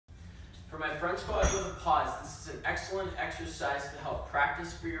my front squat with a pause, this is an excellent exercise to help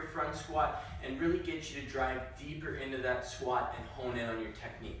practice for your front squat and really get you to drive deeper into that squat and hone in on your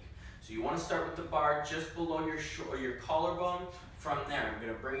technique. So you want to start with the bar just below your collarbone. From there, I'm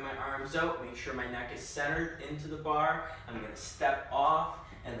going to bring my arms out, make sure my neck is centered into the bar. I'm going to step off,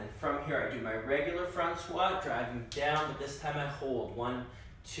 and then from here I do my regular front squat, driving down, but this time I hold. 1,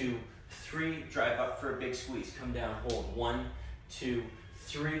 2, 3, drive up for a big squeeze. Come down, hold. 1, 2,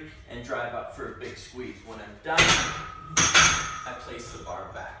 3, and drive up for a big squeeze. When I'm done, I place the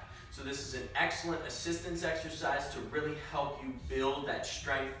bar back. So this is an excellent assistance exercise to really help you build that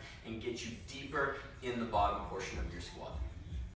strength and get you deeper in the bottom portion of your squat.